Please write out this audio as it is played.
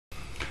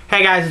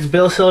Hey guys, it's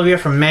Bill Sylvia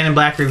from Man in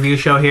Black Review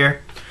Show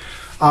here.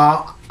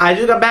 I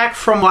just got back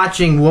from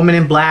watching Woman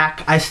in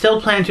Black. I still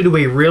plan to do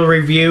a real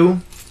review,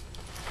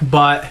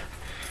 but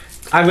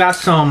I've got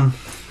some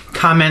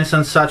comments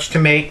and such to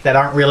make that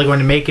aren't really going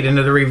to make it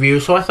into the review,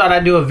 so I thought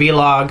I'd do a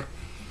vlog.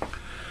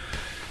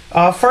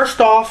 First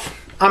off,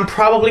 I'm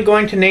probably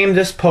going to name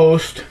this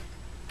post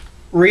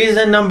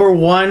Reason Number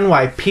 1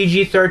 Why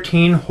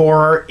PG-13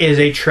 Horror is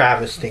a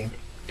Travesty.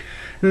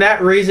 And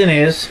that reason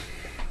is,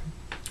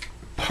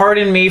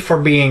 pardon me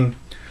for being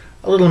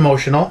a little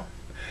emotional,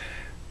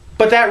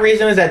 but that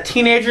reason is that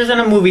teenagers in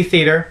a movie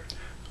theater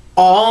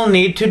all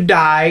need to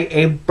die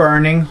a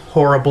burning,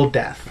 horrible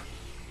death.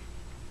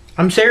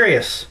 I'm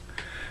serious,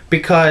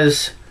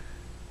 because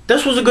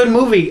this was a good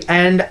movie,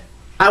 and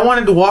I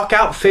wanted to walk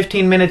out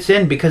 15 minutes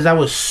in because I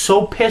was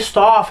so pissed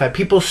off at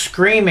people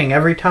screaming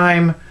every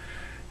time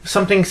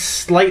something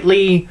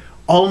slightly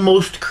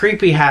almost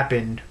creepy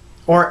happened,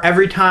 or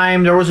every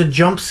time there was a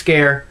jump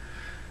scare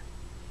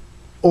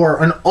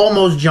or an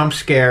almost jump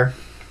scare,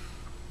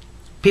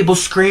 people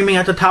screaming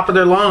at the top of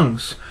their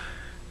lungs.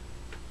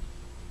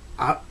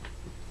 I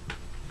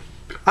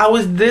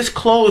was this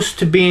close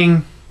to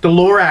being the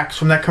Lorax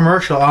from that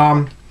commercial.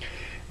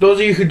 Those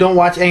of you who don't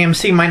watch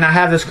AMC might not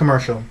have this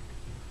commercial,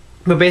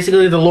 but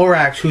basically the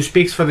Lorax, who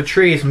speaks for the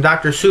trees from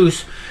Dr.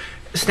 Seuss,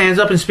 stands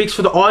up and speaks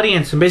for the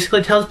audience and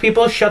basically tells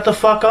people shut the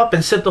fuck up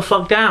and sit the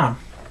fuck down.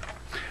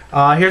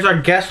 Here's our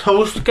guest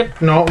host.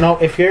 No,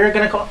 if you're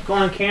gonna go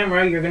on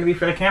camera, you're gonna be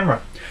for the camera.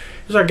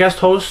 Here's our guest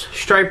host,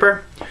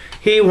 Striper.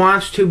 He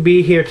wants to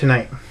be here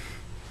tonight.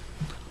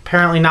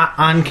 Apparently not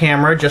on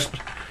camera, just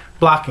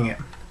blocking it.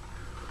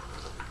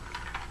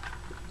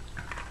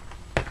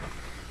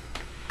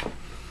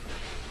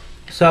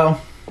 So,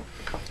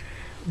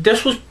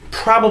 this was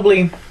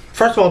probably,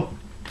 first of all,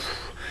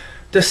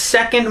 the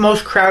second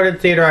most crowded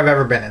theater I've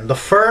ever been in. The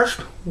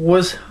first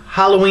was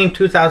Halloween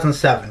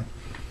 2007.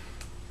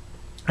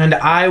 And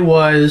I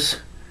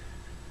was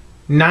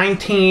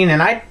 19,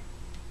 and I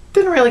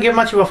didn't really give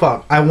much of a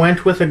fuck. I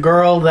went with a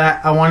girl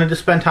that I wanted to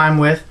spend time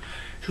with.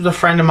 She was a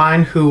friend of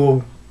mine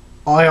who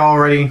I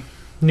already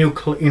knew,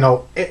 you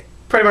know, it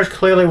pretty much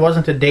clearly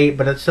wasn't a date,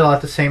 but it's still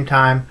at the same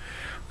time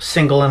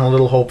single and a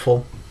little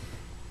hopeful.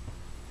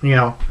 You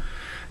know,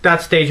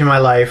 that stage in my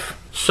life.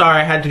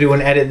 Sorry, I had to do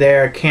an edit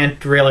there. I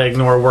can't really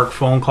ignore work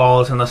phone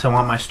calls unless I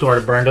want my store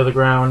to burn to the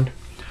ground.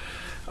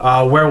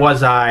 Where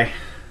was I?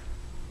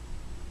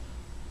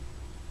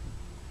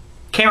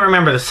 Can't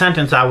remember the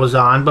sentence I was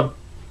on, but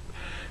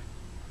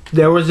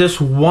there was this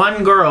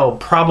one girl,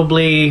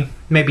 probably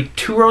maybe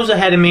 2 rows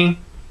ahead of me,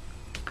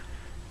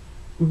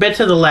 a bit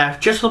to the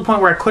left, just to the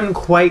point where I couldn't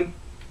quite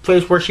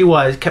place where she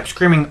was, kept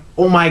screaming,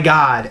 "Oh my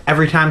God,"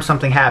 every time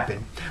something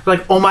happened.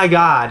 Like, "Oh my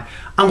God,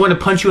 I'm going to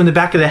punch you in the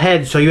back of the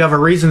head so you have a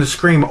reason to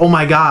scream, oh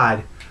my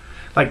God."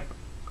 Like,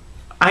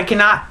 I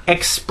cannot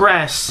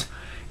express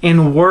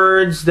in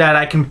words that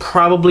I can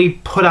probably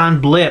put on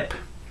blip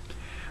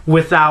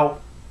without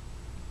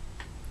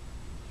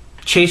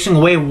chasing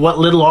away what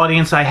little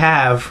audience I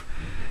have,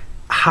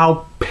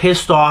 how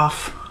pissed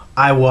off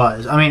I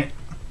was. I mean,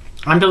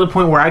 I'm to the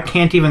point where I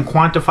can't even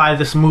quantify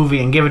this movie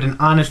and give it an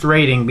honest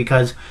rating,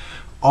 because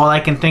all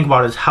I can think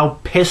about is how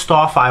pissed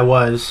off I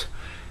was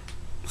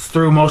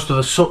through most of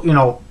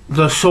the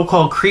the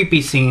so-called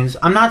creepy scenes.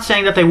 I'm not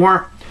saying that they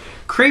weren't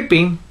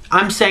creepy.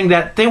 I'm saying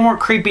that they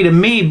weren't creepy to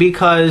me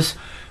because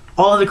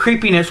all of the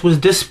creepiness was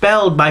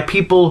dispelled by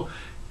people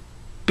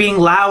being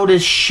loud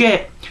as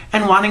shit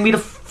and wanting me to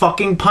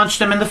fucking punch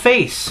them in the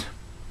face.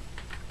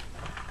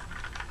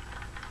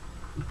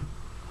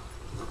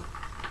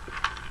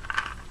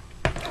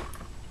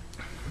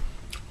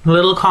 I'm a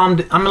little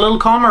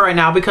calmer right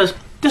now because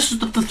this is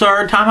the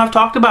third time I've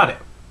talked about it.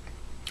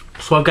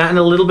 So I've gotten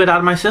a little bit out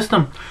of my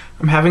system.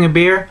 I'm having a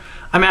beer,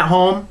 I'm at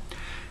home,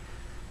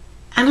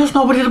 and there's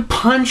nobody to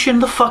punch in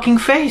the fucking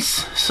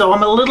face. So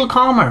I'm a little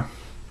calmer.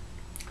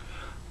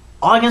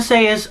 All I can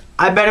say is,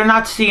 I better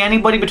not see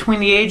anybody between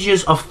the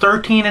ages of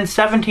 13 and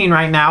 17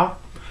 right now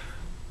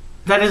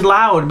that is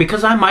loud,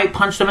 because I might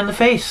punch them in the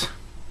face.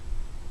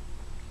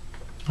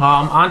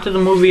 On to the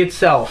movie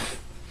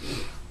itself.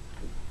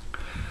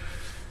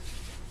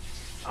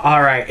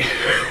 Alright.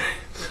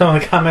 Some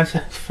of the comments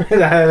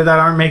that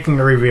aren't making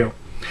the review.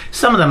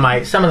 Some of them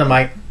might.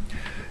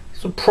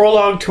 It's a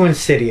prologue to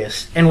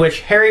Insidious, in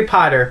which Harry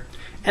Potter,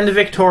 in the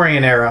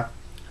Victorian era,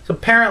 has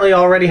apparently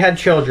already had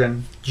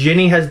children.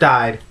 Ginny has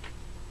died.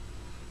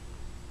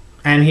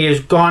 And he has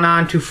gone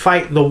on to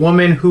fight the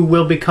woman who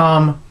will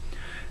become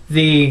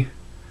the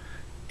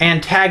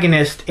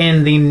antagonist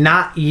in the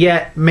not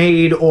yet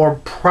made, or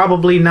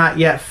probably not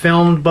yet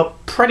filmed,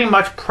 but pretty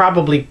much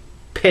probably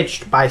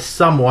pitched by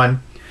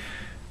someone,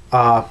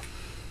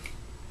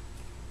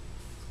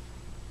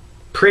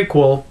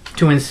 prequel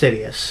to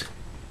Insidious.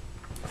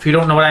 If you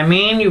don't know what I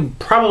mean, you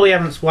probably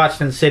haven't watched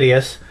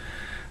Insidious,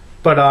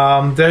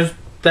 but there's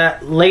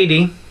that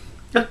lady,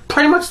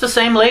 pretty much the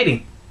same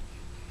lady.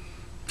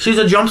 She's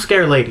a jump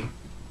scare lady.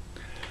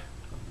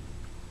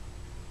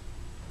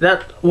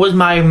 That was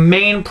my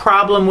main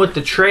problem with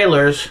the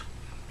trailers,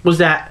 was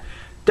that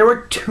there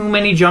were too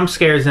many jump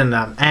scares in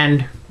them,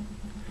 and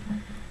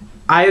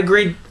I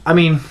agree. I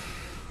mean,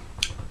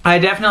 I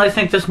definitely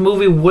think this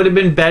movie would have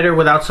been better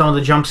without some of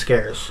the jump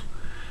scares.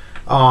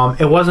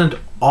 It wasn't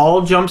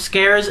all jump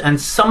scares,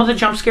 and some of the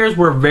jump scares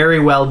were very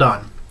well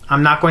done.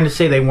 I'm not going to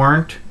say they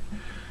weren't.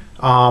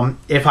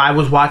 If I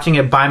was watching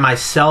it by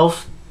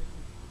myself,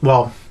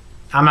 well,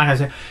 I'm not going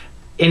to say,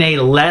 in a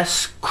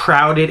less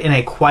crowded, in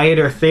a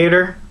quieter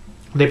theater,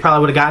 they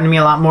probably would have gotten me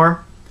a lot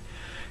more.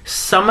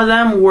 Some of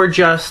them were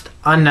just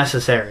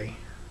unnecessary.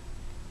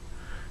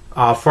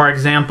 For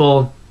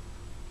example,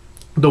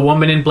 the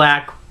woman in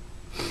black,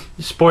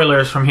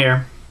 spoilers from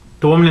here,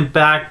 the woman in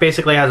black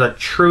basically has a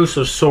truce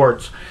of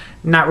sorts,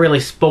 not really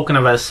spoken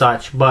of as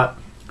such, but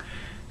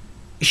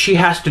she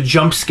has to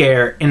jump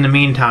scare in the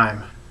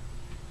meantime.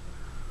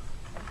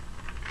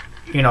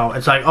 You know,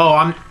 it's like,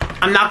 oh,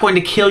 I'm not going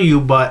to kill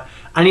you, but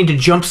I need to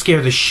jump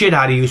scare the shit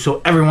out of you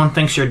so everyone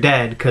thinks you're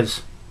dead,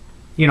 because,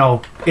 you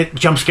know,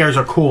 jump scares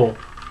are cool.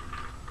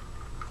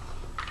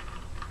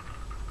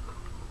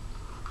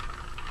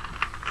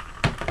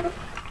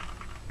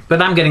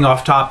 But I'm getting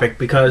off topic,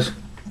 because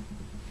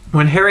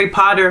when Harry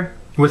Potter,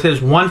 with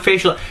his one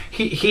facial,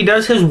 he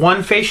does his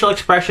one facial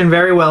expression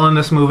very well in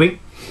this movie,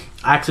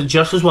 acts it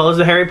just as well as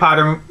the Harry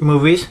Potter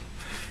movies.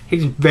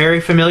 He's very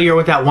familiar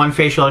with that one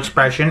facial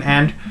expression,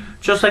 and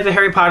just like the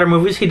Harry Potter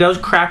movies, he does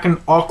crack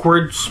an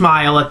awkward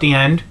smile at the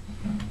end.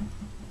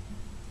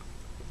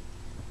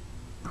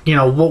 You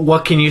know,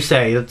 what can you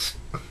say?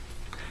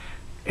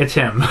 It's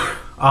him.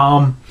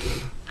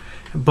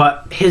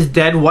 But his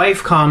dead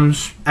wife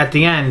comes at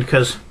the end,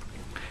 because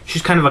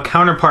she's kind of a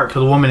counterpart to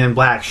the woman in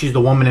black. She's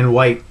the woman in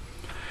white.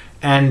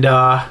 And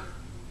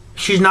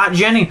she's not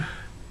Jenny.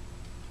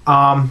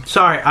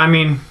 Sorry, I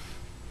mean,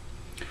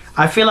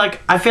 I feel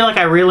like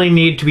I really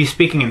need to be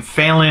speaking in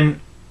Phelan,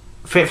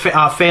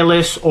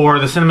 or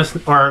the cinema,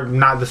 or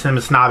not the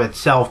Cinema Snob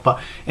itself,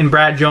 but in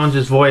Brad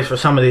Jones's voice for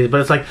some of these.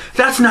 But it's like,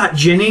 that's not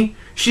Ginny.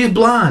 She's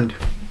blonde.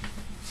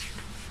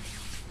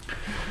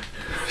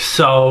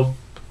 So,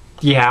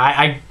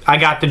 yeah, I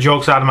got the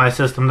jokes out of my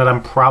system that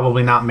I'm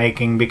probably not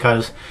making,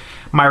 because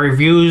my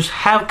reviews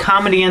have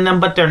comedy in them,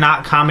 but they're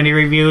not comedy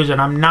reviews,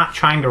 and I'm not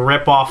trying to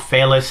rip off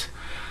Phalis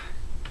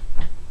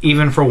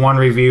even for one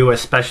review,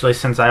 especially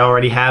since I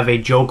already have a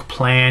joke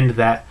planned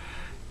that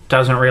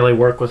doesn't really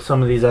work with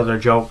some of these other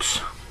jokes.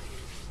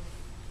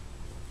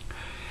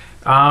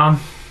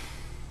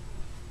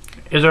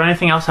 Is there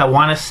anything else I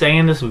want to say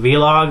in this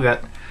vlog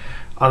that,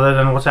 other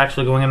than what's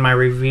actually going in my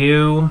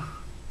review?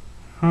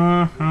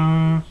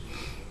 Oh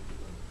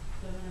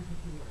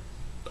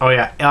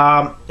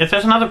yeah, if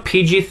there's another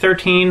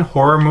PG-13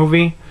 horror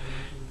movie,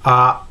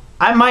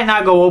 I might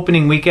not go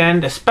opening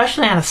weekend,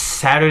 especially on a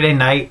Saturday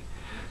night.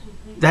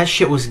 That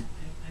shit was,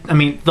 I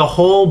mean, the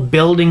whole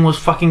building was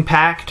fucking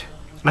packed.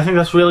 I think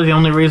that's really the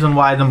only reason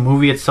why the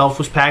movie itself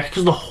was packed,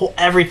 because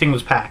everything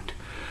was packed.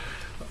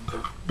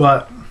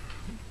 But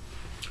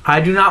I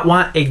do not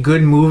want a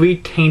good movie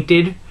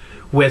tainted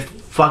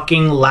with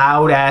fucking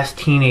loud-ass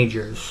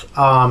teenagers. If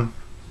I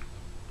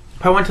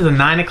went to the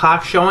 9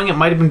 o'clock showing, it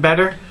might have been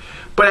better.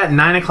 But at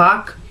 9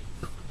 o'clock,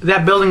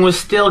 that building was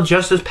still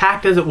just as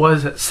packed as it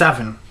was at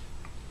 7.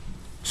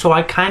 So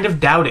I kind of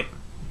doubt it.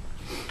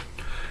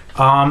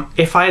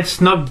 If I had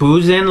snuck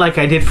booze in like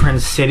I did for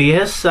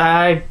Insidious,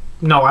 I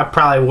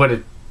probably would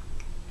have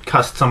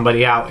cussed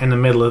somebody out in the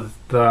middle of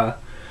the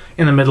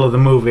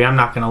movie. I'm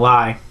not gonna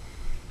lie.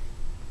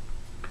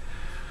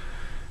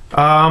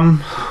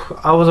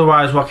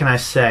 Otherwise, what can I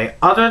say?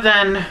 Other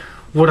than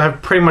what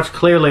I've pretty much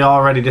clearly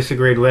already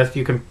disagreed with,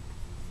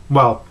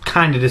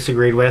 kind of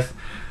disagreed with.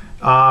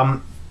 I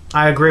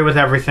agree with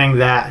everything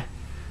that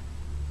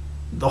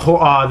the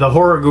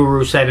Horror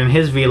Guru said in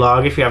his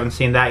vlog, if you haven't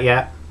seen that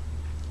yet.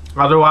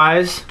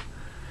 Otherwise,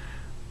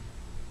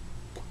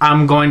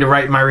 I'm going to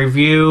write my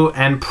review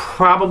and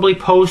probably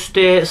post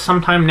it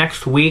sometime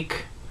next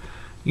week.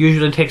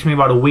 Usually it takes me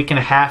about a week and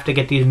a half to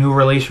get these new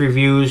release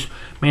reviews,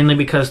 mainly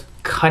because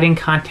cutting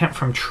content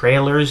from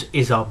trailers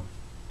is a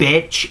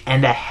bitch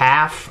and a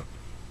half.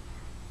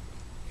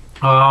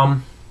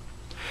 Alright,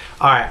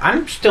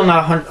 I'm still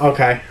not 100.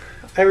 Okay.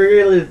 I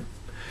really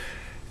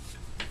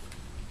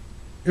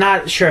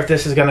not sure if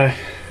this is gonna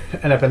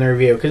end up in the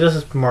review, because this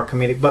is more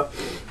comedic, but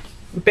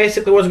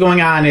basically what's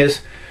going on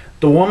is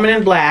the woman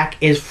in black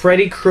is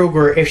Freddy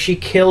Krueger if she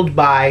killed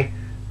by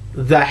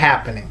The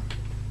Happening.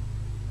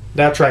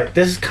 That's right.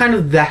 This is kind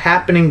of The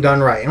Happening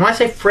done right. And when I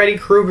say Freddy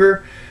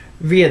Krueger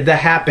via The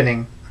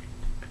Happening,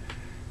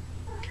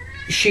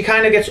 she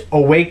kind of gets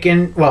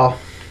awakened. Well,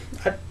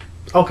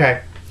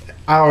 okay.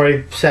 I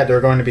already said there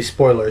are going to be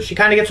spoilers. She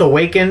kind of gets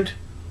awakened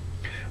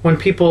when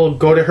people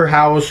go to her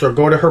house or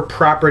go to her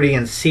property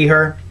and see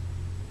her.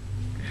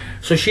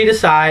 So she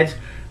decides,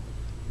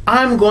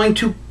 I'm going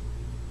to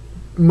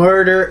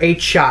murder a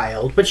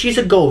child. But she's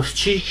a ghost.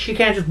 She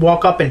can't just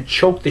walk up and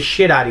choke the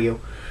shit out of you.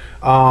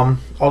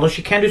 Although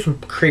she can do some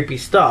creepy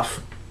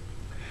stuff.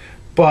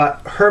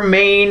 But her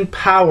main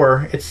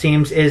power, it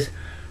seems, is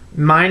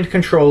mind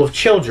control of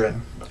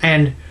children.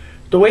 And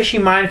the way she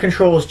mind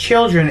controls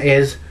children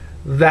is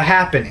The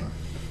Happening.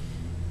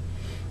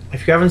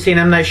 If you haven't seen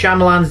M. Night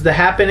Shyamalan's The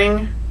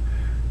Happening,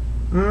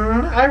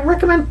 I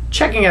recommend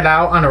checking it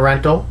out on a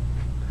rental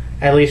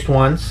at least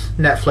once.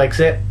 Netflix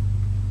it.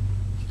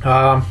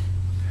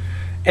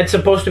 It's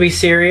supposed to be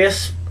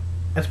serious.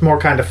 It's more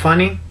kind of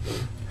funny.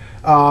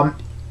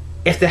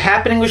 If The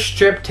Happening was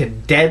stripped to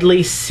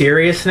deadly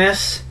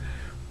seriousness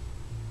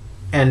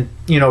and,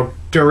 you know,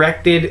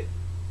 directed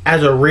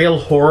as a real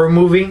horror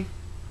movie,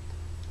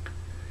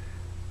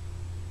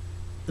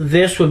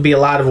 this would be a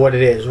lot of what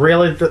it is.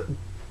 Really,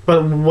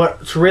 but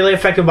what's really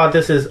effective about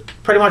this is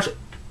pretty much,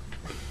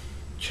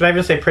 should I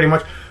even say pretty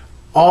much,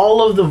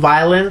 all of the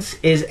violence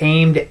is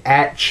aimed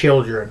at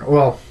children.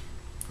 Well,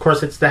 of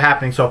course it's The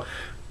Happening, so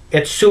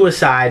it's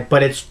suicide,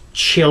 but it's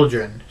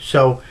children.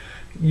 So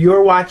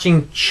you're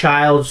watching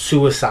child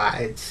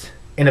suicides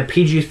in a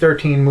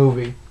PG-13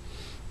 movie.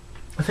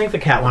 I think the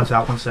cat wants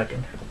out. 1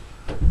 second.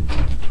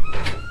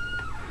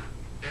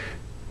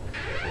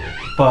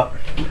 But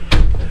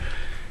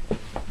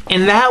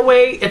in that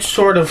way, it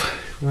sort of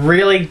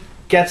really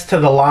gets to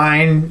the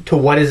line to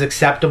what is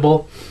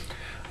acceptable.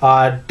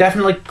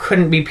 Definitely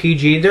couldn't be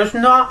PG. There's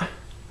not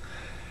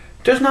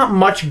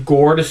much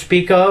gore to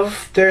speak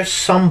of. There's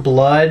some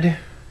blood,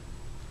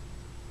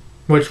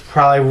 which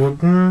probably would,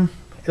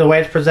 the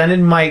way it's presented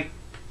might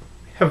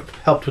have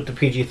helped with the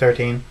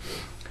PG-13.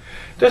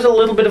 There's a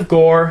little bit of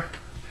gore,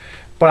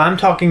 but I'm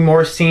talking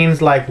more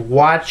scenes like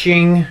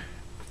watching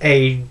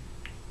a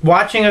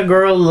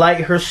girl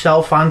light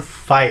herself on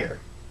fire.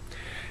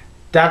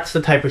 That's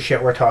the type of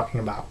shit we're talking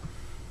about.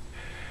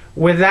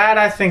 With that,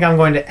 I think I'm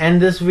going to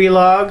end this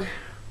vlog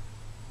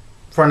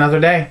for another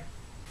day.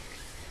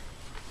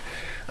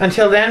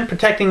 Until then,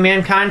 protecting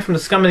mankind from the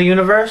scum of the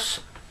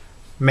universe,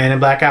 Man in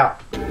Black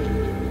out.